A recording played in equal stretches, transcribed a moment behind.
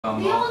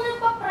Hindi ako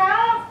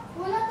nagpa-prank.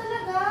 Wala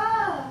talaga.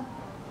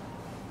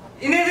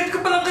 Inedit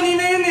ko pa lang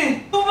kanina yun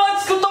eh. 2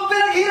 months ko itong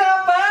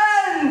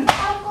pinaghirapan!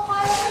 Saan ko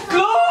kaya na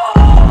Go!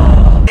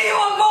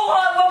 Iwan mo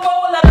ko!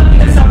 Wala kang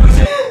pinasabi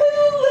sa'yo.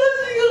 Anong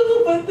lasing ang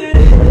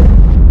kapatid?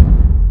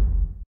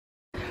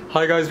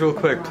 Hi guys, real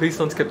quick. Please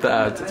don't skip the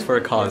ads. It's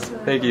for a cause.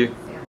 Thank you.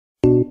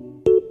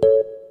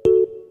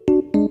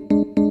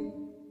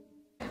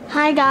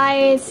 Hi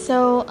guys,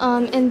 so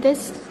in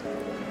this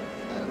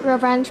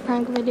revenge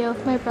prank video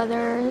of my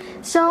brother,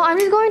 so I'm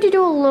just going to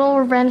do a little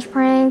revenge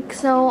prank.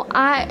 So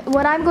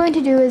what I'm going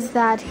to do is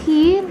that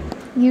he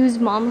used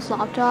mom's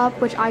laptop,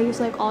 which I use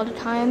like all the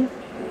time.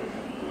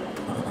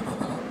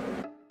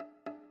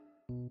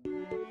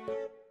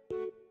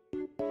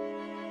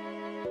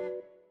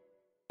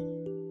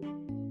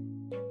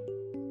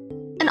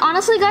 And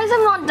honestly guys,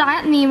 I'm not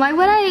that mean. Why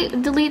would I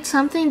delete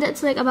something that's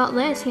like about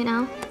this, you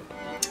know?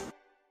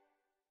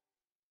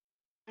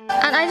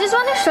 And I just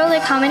want to show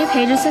like how many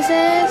pages this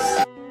is.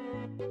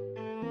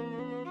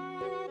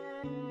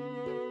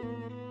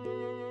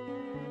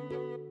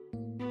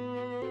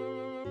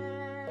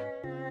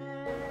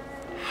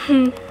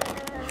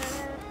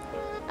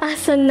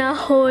 Asan na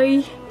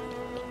hoy?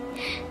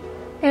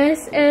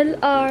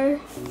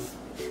 SLR.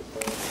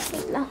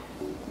 Wait lang.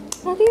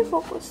 How do you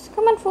focus?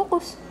 Come on,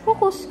 focus.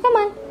 Focus. Come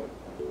on.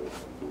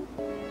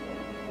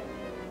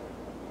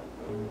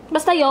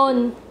 Basta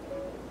yon.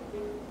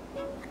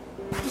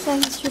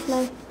 Let's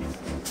reply.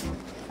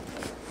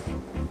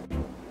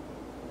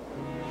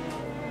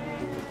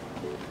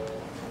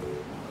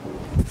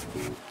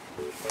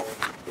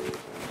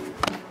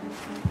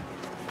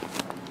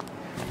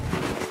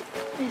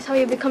 That's how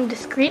you become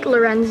discreet,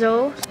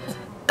 Lorenzo.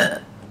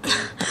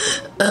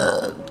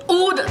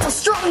 Oh, that's a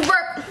strong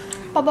burp!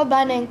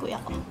 Pababa na yung kuya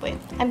ko. Wait,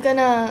 I'm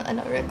gonna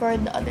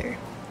record the other.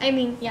 I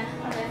mean, yeah,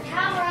 other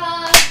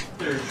camera.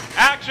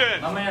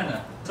 Action! Mamaya na.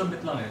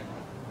 Sabit lang eh.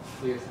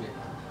 Sige.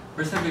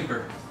 Where's the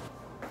paper?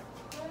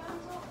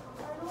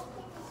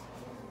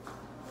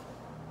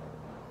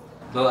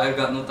 Though I've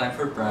got no time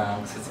for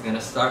pranks. It's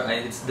gonna start.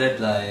 It's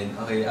deadline.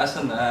 Okay,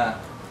 asan na?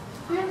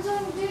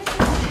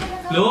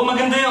 Lo,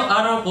 maganda yung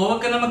araw ko.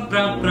 Huwag ka na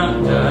mag-prank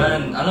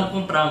dyan. Alam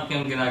kong prank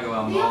yung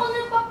ginagawa mo. Hindi ako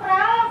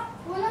nagpa-prank.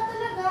 Wala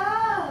talaga.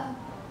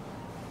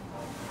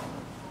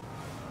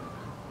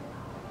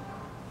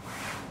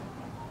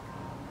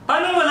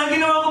 Paano wala?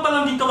 Ginawa ko pa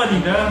lang dito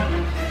kanina.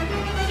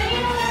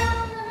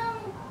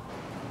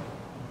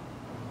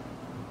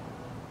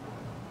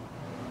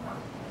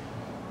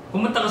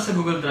 Pumunta ka sa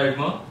Google Drive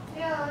mo?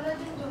 Yeah, wala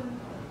din dun.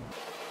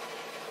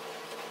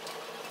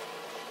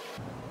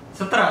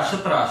 Sa trash.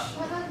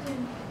 Wala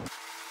din.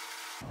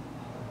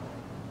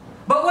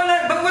 Ba't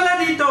wala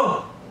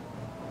dito?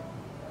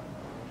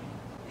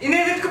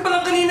 Inedit ko pa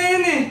lang kanina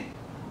yun eh.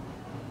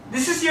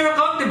 This is your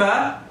account,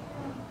 diba?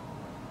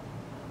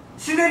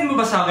 Sinend mo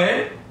ba sa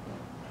akin?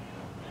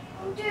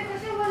 Hindi,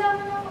 kasi wala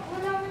mo nang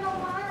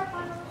mahanap.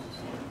 Paano mo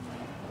susunod?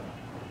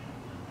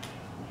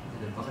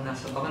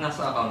 Baka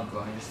nasa account ko.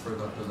 I just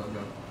forgot to log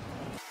out.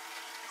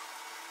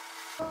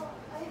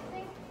 I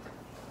think...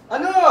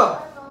 Ano?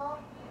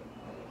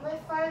 May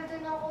file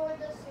din ako with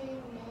the same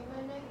name.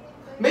 And I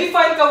think May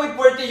file ka with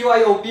QWERTY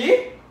UIOP?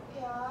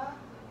 Yeah.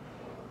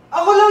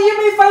 Ako lang yung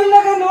may file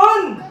na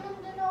ganon! Ganun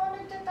din ako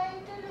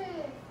nagtatitle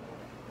eh.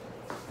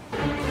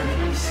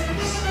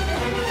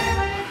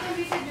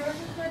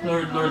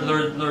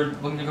 Lord,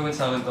 huwag niyo gawin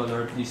sa akin to,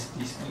 Lord. Please,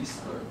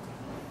 Lord.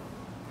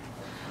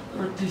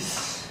 Lord,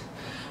 please.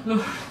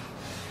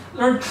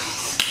 Lord,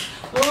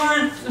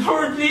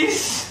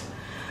 please.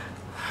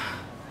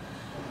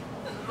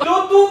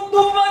 Lord,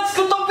 2 months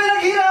ko itong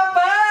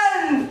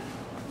pinaghirapan!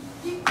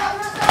 Di pa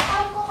nasa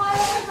account ko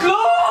kaya ko. Go!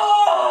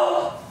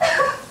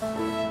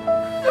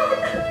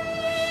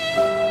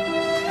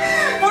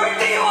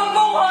 QWERTY, huwag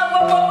mo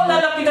ko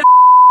lalapitan.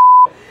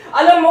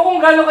 Alam mo kung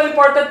gano'n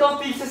ka-important tong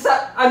thesis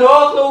sa,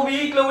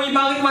 Chloe,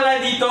 bakit wala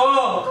dito?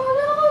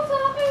 Kala ko sa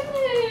akin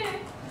eh.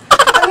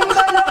 Anong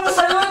kala mo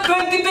sa'yo?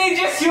 20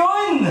 pages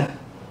yun!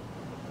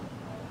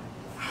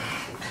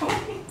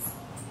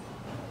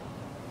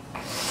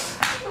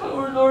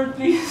 Oh Lord,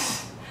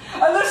 please.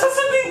 Ano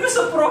sasabihin ko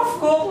sa prof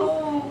ko?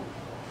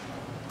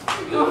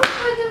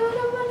 Pwede mo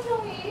naman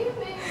yung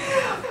i-email.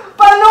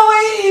 Paano ko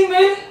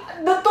i-email?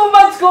 The 2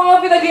 months ko nga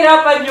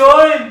pinaghirapan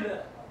yun!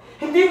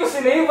 Hindi mo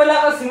sinave?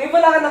 Wala kang sinave?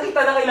 Wala kang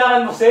nakita na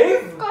kailangan mo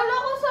save? Kala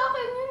ko sa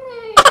akin yun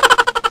eh.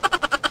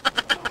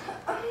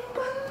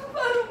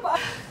 Paano pa?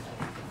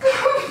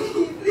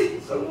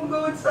 Please, huwag mo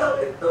gawin sa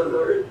akin to,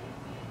 Lord.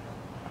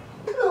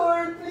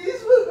 Lord,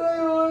 please, wag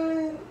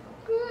ngayon.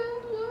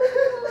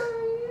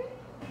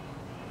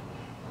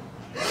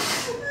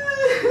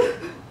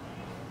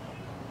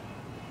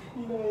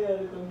 Hindi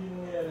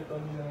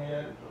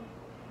nangyayari to.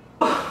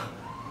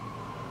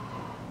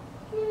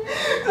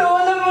 So,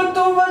 alam mo,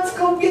 2 months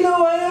kong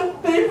ginawa yung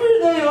paper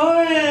na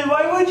yun.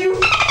 Why would you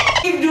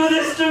do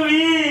this to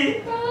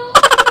me?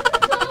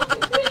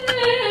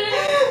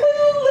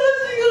 Anong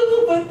lasing ang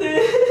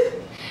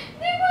kapatid?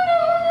 Di ko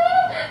naman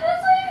alam.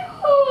 Nasa iyo.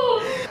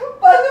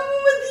 Paano mo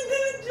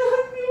madidelete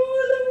yun? Di mo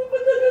alam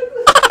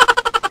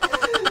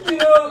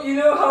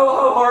know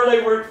how hard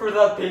I worked for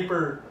that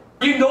paper.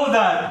 You know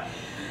that.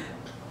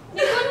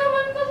 Di ko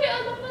naman kasi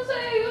alam na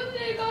sa'yo yun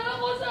eh. Kala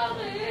ko sa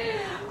akin.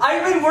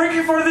 I've been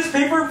working for this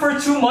paper for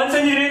 2 months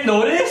and you didn't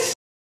notice?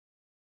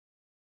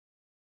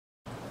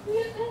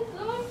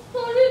 I'm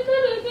sorry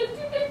talaga.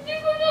 Hindi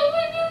ko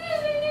naman yun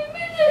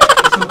inimili.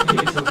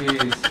 It's okay.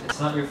 It's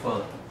not your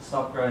fault.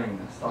 Stop crying.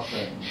 Stop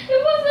crying.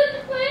 It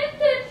wasn't my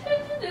intention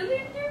to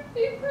delete your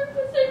paper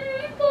because I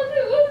really thought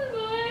it was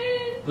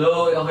mine.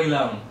 No, okay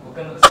lang. Huwag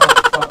ka na.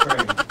 Stop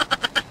crying.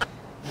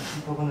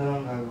 Isip ko na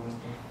lang gagawin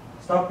ko.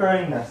 Stop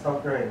crying na.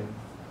 Stop crying.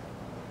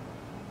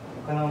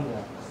 Huwag ka na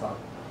umiyak. Stop.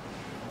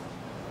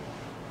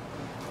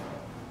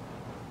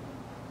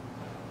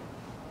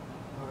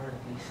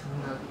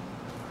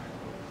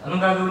 Anong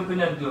gagawin ko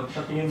niyan, Glo?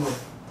 Sa tingin mo?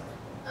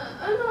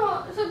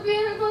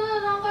 Sabihin ko na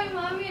lang kay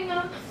Mami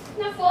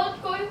na fault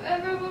ko if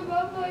ever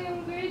mababa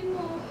yung grade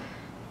mo.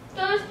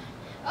 Tapos,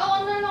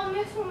 ako na lang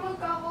mismo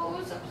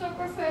magkakausap sa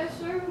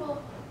professor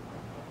mo.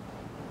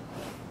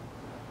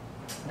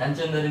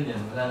 Nandiyan na rin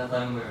yan. Wala na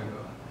tayong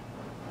magagawa.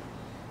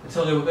 It's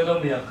okay. Huwag ka na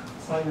umiyak.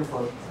 It's not your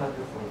fault. It's not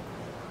your fault.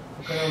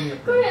 Huwag ka na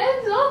umiyak. Kuya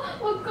Enzo,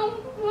 huwag kang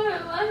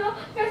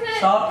kasi...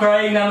 Stop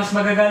crying na! Mas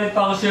magagalit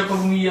pa ako sa'yo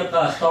pag umiyak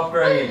ka. Stop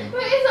crying.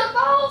 May isa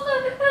pa ako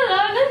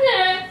kasalanan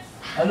eh.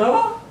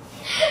 Ano?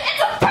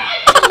 It's a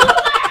prank!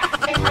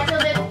 I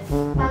titled it,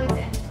 Alex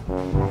in.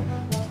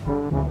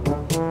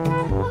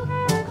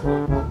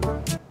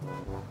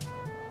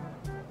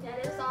 Yeah,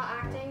 this is all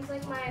acting. It's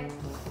like my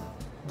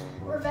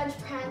revenge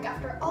prank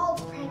after all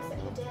the pranks that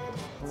you did.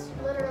 It's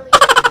literally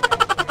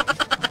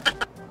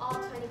all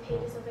 20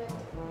 pages of it.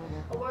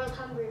 A world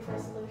hungry for a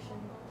solution.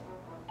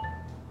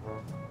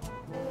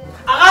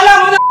 Akala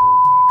mo na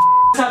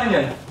sa akin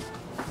yan?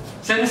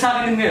 Send sa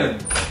akin din ngayon.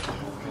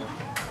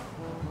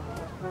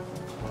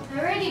 I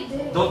already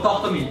did. Don't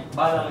talk to me.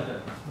 Bahala ka dyan.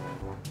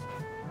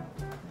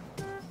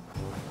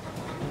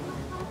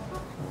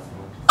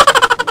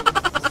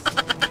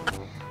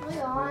 Oh my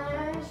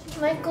gosh.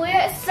 My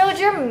Kuya is so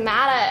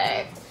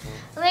dramatic.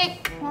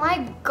 Like,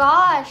 my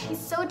gosh, he's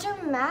so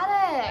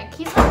dramatic.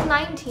 He's like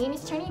 19,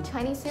 he's turning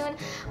 20 soon,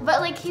 but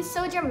like, he's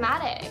so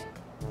dramatic.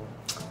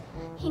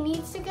 He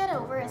needs to get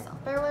over himself.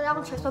 Pero wala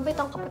akong choice. Mabait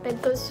ang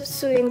kapatid ko.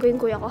 Susuyin ko yung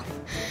kuya ko.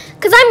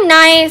 Cause I'm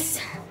nice.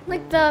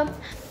 Like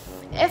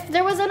if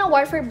there was an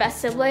award for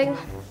best sibling,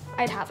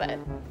 I'd have it.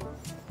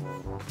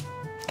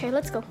 Okay,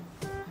 let's go.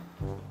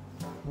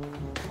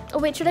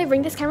 Oh wait, should I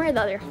bring this camera or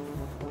the other?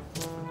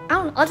 I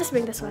don't know. I'll just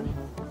bring this one.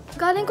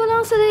 Galing ko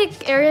lang sa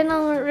like area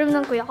ng room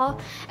ng kuya ko.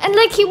 And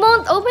like, he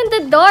won't open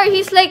the door.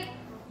 He's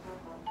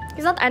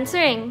not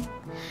answering.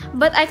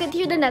 But I could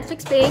hear the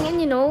Netflix playing and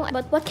you know,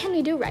 but what can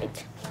we do, right?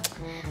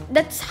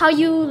 That's how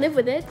you live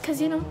with it,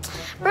 cause you know.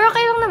 Pero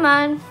okay lang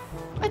naman.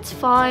 It's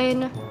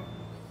fine.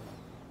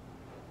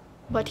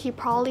 But he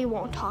probably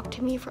won't talk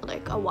to me for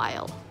like a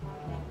while.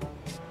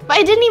 But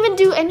I didn't even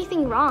do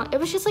anything wrong. It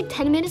was just like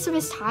 10 minutes of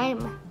his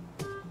time.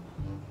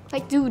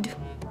 Like, dude.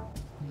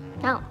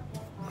 Now.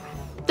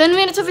 10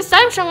 minutes of his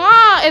time siya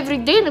nga. Every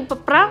day,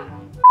 nagpa-prank.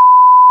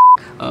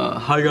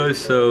 Hi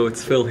guys, so it's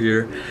Phil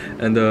here,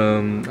 and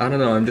I don't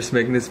know, I'm just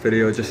making this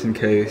video just in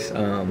case.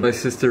 My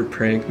sister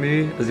pranked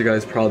me, as you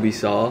guys probably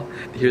saw.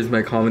 Here's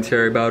my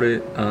commentary about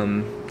it.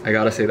 I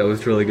gotta say that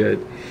was really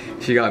good.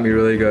 She got me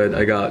really good.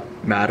 I got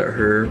mad at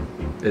her.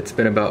 It's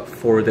been about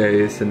 4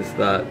 days since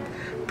that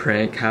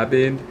prank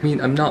happened. I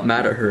mean, I'm not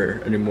mad at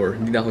her anymore.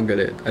 Hindi na akong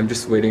galit. I'm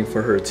just waiting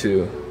for her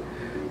to,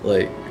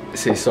 like,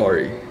 say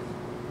sorry.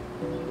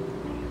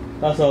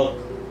 Pasok.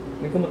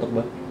 May kumatok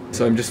ba?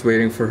 So I'm just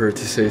waiting for her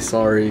to say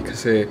sorry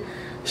kasi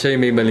siya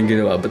yung may maling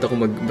ginawa. Ba't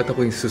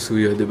ako yung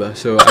susuyo, diba?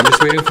 So I'm just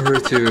waiting for her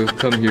to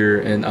come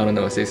here and, I don't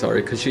know, say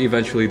sorry because she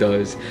eventually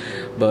does.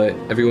 But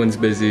everyone's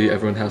busy,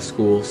 everyone has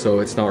school,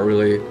 so it's not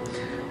really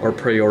our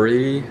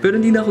priority. Pero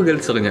hindi na ako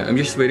galit sa kanya. I'm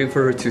just waiting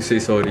for her to say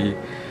sorry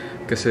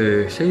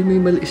kasi siya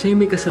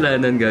yung may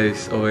kasalanan,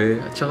 guys.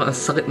 Okay? At saka ang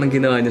sakit ng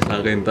ginawa niya sa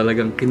akin.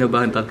 Talagang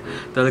kinabahan,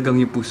 talagang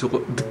yung puso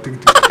ko.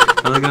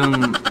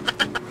 Talagang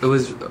it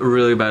was a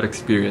really bad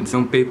experience.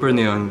 Yung paper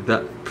na yun,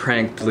 that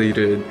prank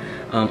deleted,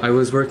 I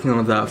was working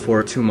on that for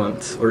 2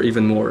 months or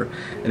even more,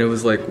 and it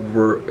was like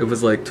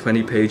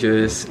 20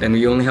 pages, and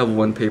we only have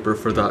 1 paper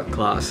for that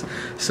class.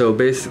 So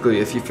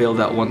basically, if you fail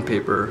that 1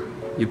 paper,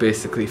 you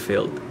basically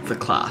failed the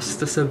class.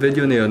 Tapos sa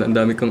video na yun, ang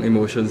dami kong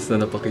emotions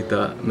na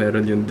napakita.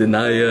 Meron yung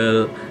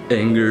denial,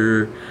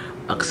 anger,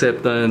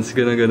 acceptance,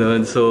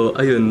 ganon. So,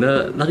 ayun,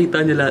 nakita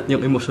niya lahat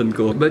yung emotion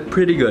ko. But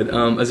pretty good.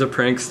 As a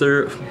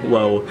prankster,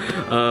 wow.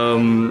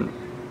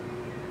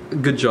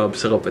 Good job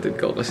sa kapatid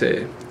ko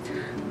kasi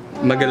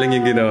magaling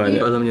yung ginawa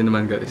niya. Alam niyo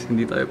naman, guys,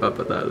 hindi tayo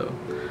papatalo.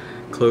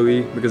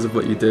 Chloe, because of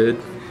what you did,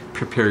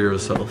 prepare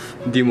yourself.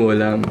 Hindi mo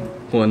alam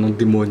kung anong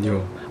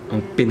demonyo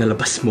ang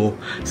pinalabas mo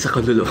sa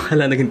kaluluwa.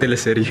 Hala, naging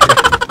teleserye.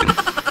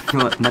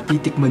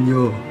 Natitikman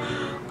nyo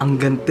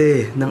ang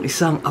gante ng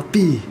isang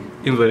api.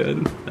 Yun ba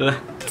yun? Hala.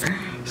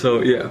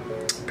 So yeah,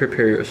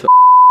 prepare yourself.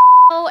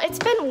 Oh, it's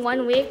been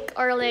 1 week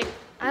or like,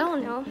 I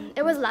don't know.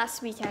 It was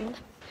last weekend.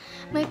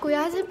 my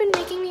kuya hasn't been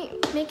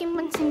making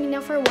pansin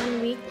for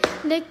 1 week.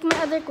 Like, my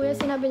other kuya,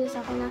 sinabi niya sa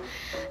akin na,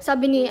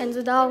 sabi ni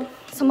Enzo daw,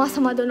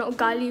 sama-sama daw na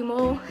ugali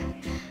mo.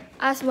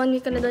 As 1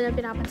 week ka na daw niya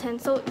pinapansin.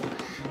 So,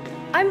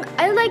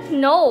 I like,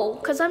 no,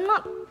 because I'm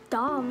not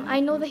dumb. I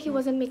know that he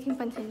wasn't making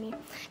pansin me.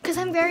 Because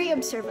I'm very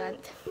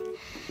observant.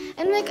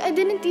 And like, I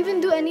didn't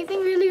even do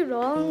anything really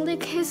wrong.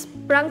 Like, his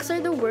pranks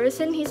are the worst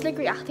and he's like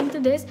reacting to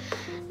this.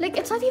 Like,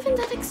 it's not even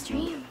that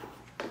extreme.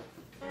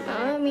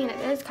 I mean, it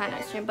is kind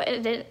of extreme, but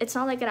it's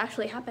not like it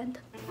actually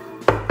happened.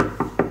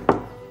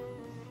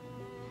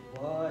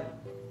 What?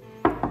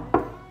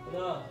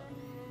 No.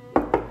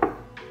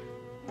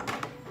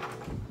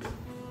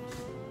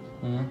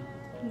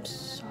 I'm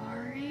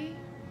sorry.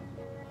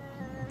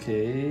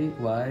 Okay,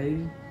 why?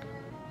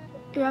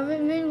 You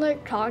haven't been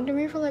like talking to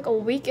me for like a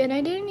week and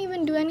I didn't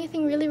even do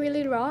anything really,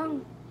 really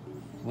wrong.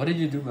 What did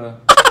you do, ba?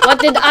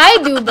 What did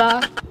I do, ba?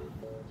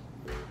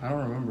 I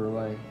don't remember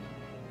why.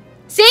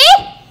 See?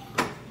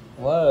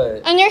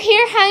 What? And you're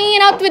here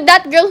hanging out with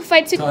that girl who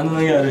fights you. So, ano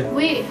nangyari?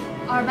 We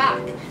are back.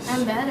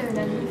 I'm better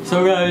than you.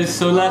 So guys,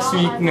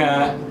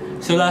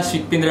 last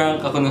week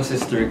pinrank ako ng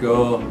sister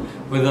ko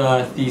with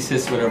a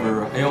thesis,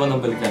 whatever. Ayoko nang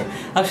balikan.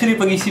 Actually,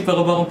 pag-isipan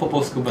ko ba kung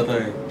popost ko ba ito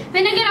eh.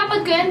 Pinaghirapan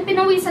ko yan,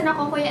 pinawisan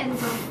ako, Kuya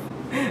Enzo.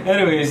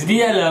 Anyways, di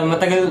alam,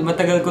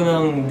 matagal ko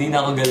nang di na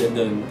ako galit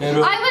doon.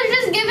 Pero I was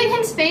just giving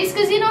him space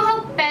because you know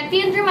how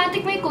petty and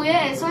dramatic my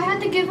kuya is. So I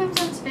had to give him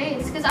some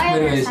space because I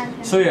understand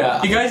him. So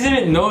yeah, if you guys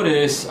didn't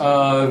notice,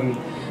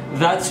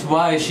 that's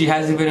why she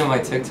hasn't been in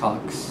my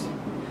TikToks.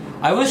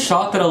 I was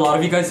shocked that a lot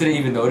of you guys didn't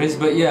even notice,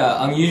 but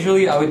yeah,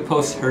 usually I would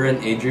post her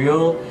and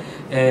Adriel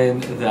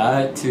and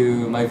that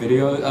to my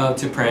video,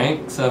 to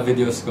pranks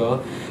videos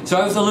ko. So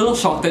I was a little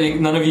shocked that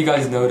none of you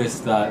guys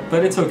noticed that,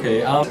 but it's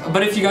okay.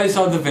 But if you guys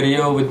saw the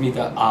video with me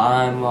that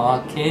I'm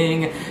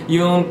walking,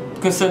 yung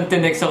constant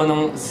next ako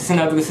nung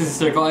sinabi ko sa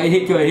sister ko, I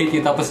hate you,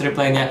 tapos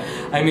reply niya,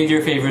 I made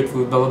your favorite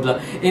food, blah blah blah.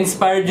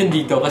 Inspired yun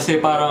dito kasi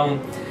parang,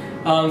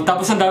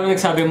 tapos ang dami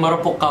nagsabi,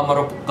 marupok ka.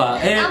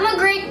 Eh, I'm a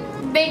great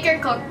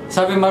baker cook.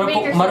 Sabi,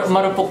 marupok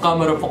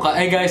ka.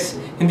 Eh guys,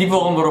 hindi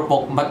po ako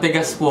marupok.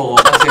 Matigas po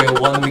ako kasi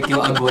 1 week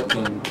yung agwat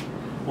nun.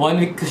 1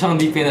 week ko siyang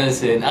di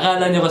pinansin.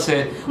 Akala nyo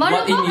kasi...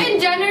 Marupok in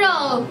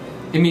general!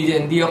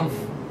 Immediate, hindi ako...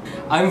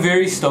 I'm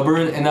very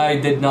stubborn and I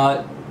did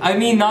not... I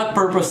mean, not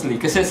purposely.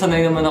 Kasi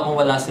sanay naman akong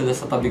wala sila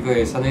sa tabi ko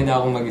eh. Sanay na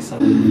akong mag-isa.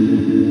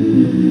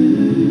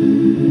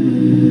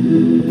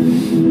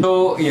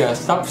 So, yeah.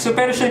 So,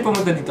 pero siya yung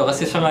pumunta dito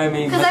kasi siya nga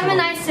may... Because I'm a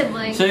nice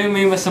sibling. Siya yung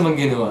may masamang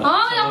ginawa. Oh,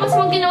 wala ko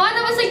masamang ginawa.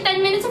 That was like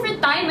 10 minutes of your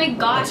time. My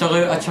God.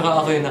 At saka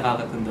ako yung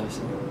nakakatanda.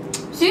 So.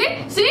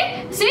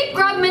 See?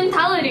 Crab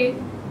mentality.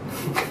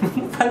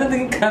 Paano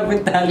naging crab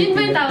mentality? Yun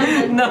ba yung tawag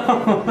nun? No.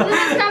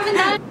 Crab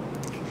mentality.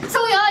 So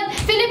yun,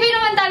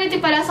 Filipino mentality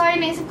pala. Sorry,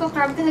 naisip ko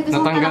crab kasi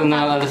gusto ko natanggal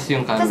na alas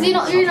yung camera. Kasi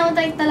you know,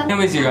 like talaga.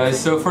 Anyways, you guys,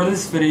 so for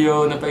this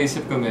video,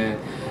 napaisip kami,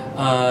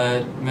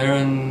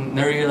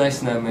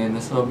 na-realize namin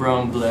na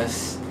sobrang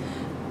blessed.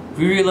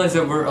 We realized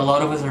that a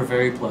lot of us are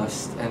very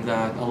blessed and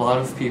that a lot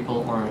of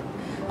people aren't.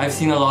 I've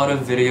seen a lot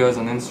of videos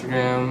on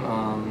Instagram,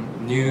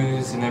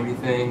 news and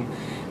everything,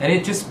 and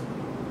it just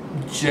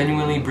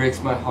genuinely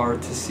breaks my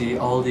heart to see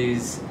all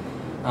these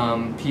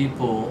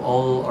people,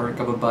 all our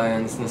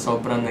kababayans na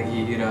sobrang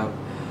naghihirap.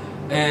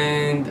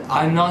 And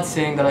I'm not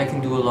saying that I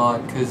can do a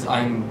lot because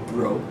I'm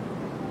broke,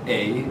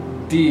 A.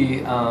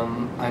 B,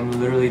 I'm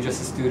literally just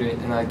a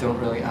student and I don't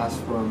really ask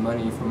for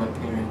money from my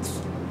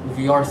parents.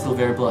 We are still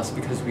very blessed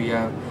because we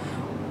have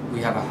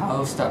a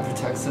house that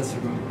protects us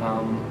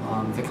from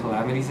the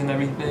calamities and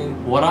everything.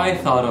 What I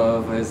thought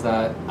of is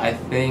that I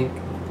think,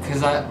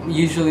 because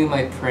usually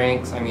my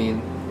pranks, I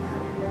mean,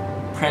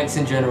 pranks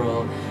in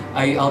general,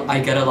 I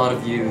get a lot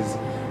of views.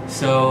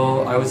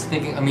 So I was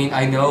thinking, I mean,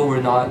 I know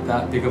we're not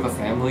that big of a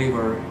family,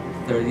 we're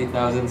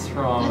 30,000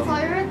 strong. I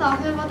thought you were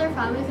talking about our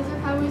family because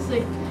our family is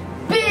like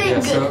big! Yeah,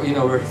 so, you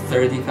know, we're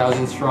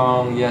 30,000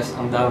 strong. Yes,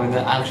 ang dami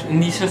na. Actually,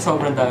 hindi siya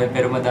sobrang dami,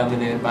 pero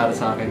madami na yun para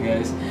sa akin,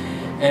 guys.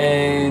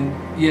 And,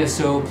 yeah,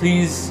 so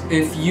please,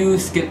 if you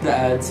skip the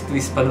ads,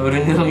 please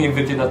panoorin nyo lang yung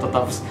video na to,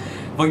 tapos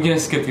wag nyo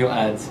na skip yung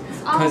ads.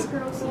 All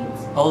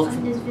proceeds on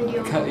this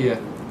video.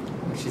 Yeah,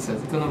 like she says.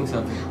 Ikaw na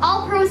magsabi.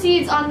 All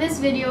proceeds on this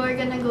video are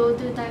gonna go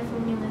to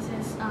Typhoon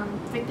Ulysses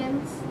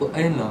victims. Well,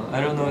 ayun lang. I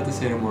don't know what to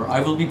say anymore.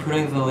 I will be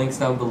putting the links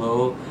down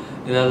below.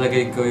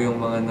 Ilalagay ko yung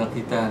mga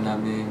nakita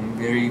namin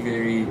very,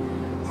 very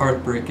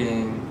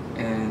heartbreaking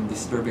and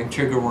disturbing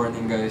trigger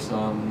warning, guys,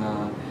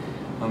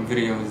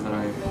 videos that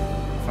I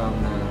found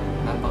na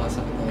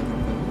napakasakit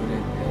talagang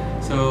panoorin.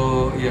 So,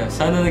 yeah,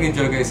 sana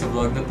nag-enjoy kayo sa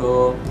vlog na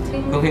to.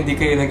 Kung hindi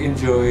kayo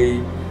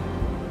nag-enjoy,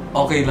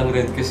 okay lang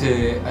rin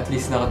kasi at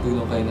least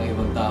nakatulong kayo ng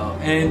ibang tao.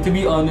 And to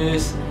be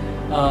honest,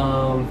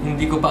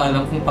 hindi ko pa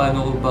alam kung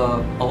paano ko ba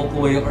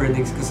makukuha yung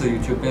earnings ko sa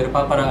YouTube, pero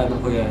paparaan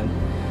ko yan.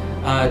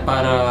 At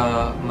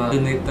para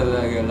ma-donate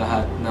talaga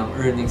lahat ng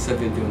earnings sa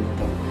video na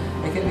to.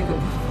 I can't make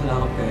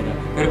wala akong pera.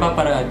 Pero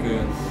paparaan ko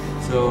yun.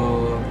 So,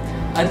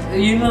 at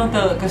yun lang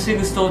kasi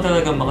gusto ko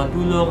talaga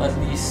makatulong. At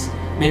least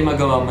may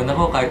magawa man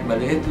ako kahit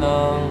maliit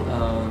lang.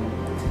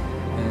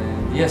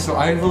 And Yeah, so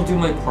I will do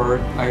my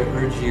part. I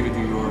urge you to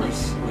do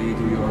yours. Will you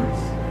do yours?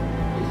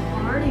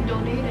 I already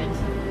donated.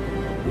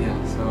 Yeah,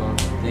 so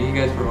thank you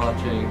guys for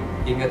watching.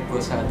 Ingat po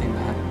sa ating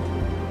lahat.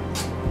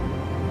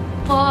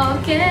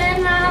 Okay,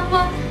 now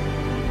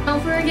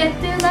don't forget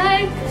to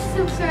like,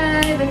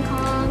 subscribe, and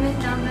comment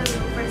down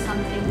below for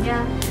something.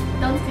 Yeah,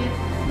 don't skip.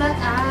 But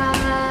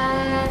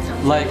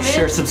Like,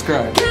 share,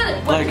 subscribe.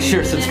 Like,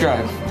 share,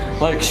 subscribe.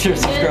 Like, share,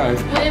 subscribe.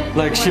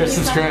 Like, share,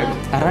 subscribe.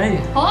 Aray!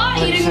 Oh,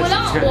 hiling mo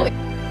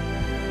lang!